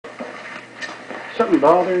Something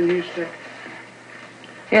bothering you, Stick?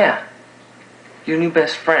 Yeah. Your new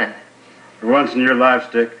best friend. For once in your life,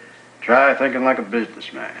 Stick, try thinking like a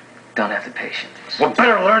businessman. Don't have the patience. Well,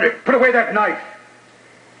 better learn it. Put away that knife.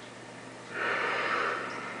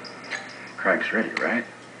 Crank's ready, right?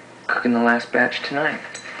 Cooking the last batch tonight.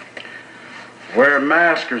 Wear a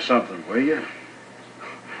mask or something, will you?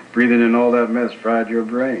 Breathing in all that mess fried your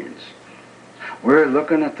brains. We're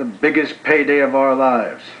looking at the biggest payday of our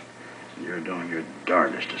lives. You're doing your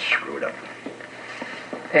darndest to screw it up.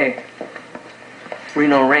 Hey,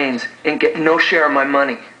 Reno Reigns ain't getting no share of my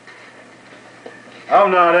money.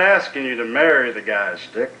 I'm not asking you to marry the guy,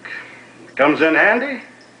 Stick. Comes in handy?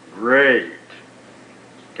 Great.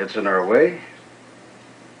 Gets in our way?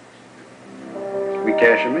 We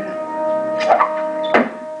cash him in.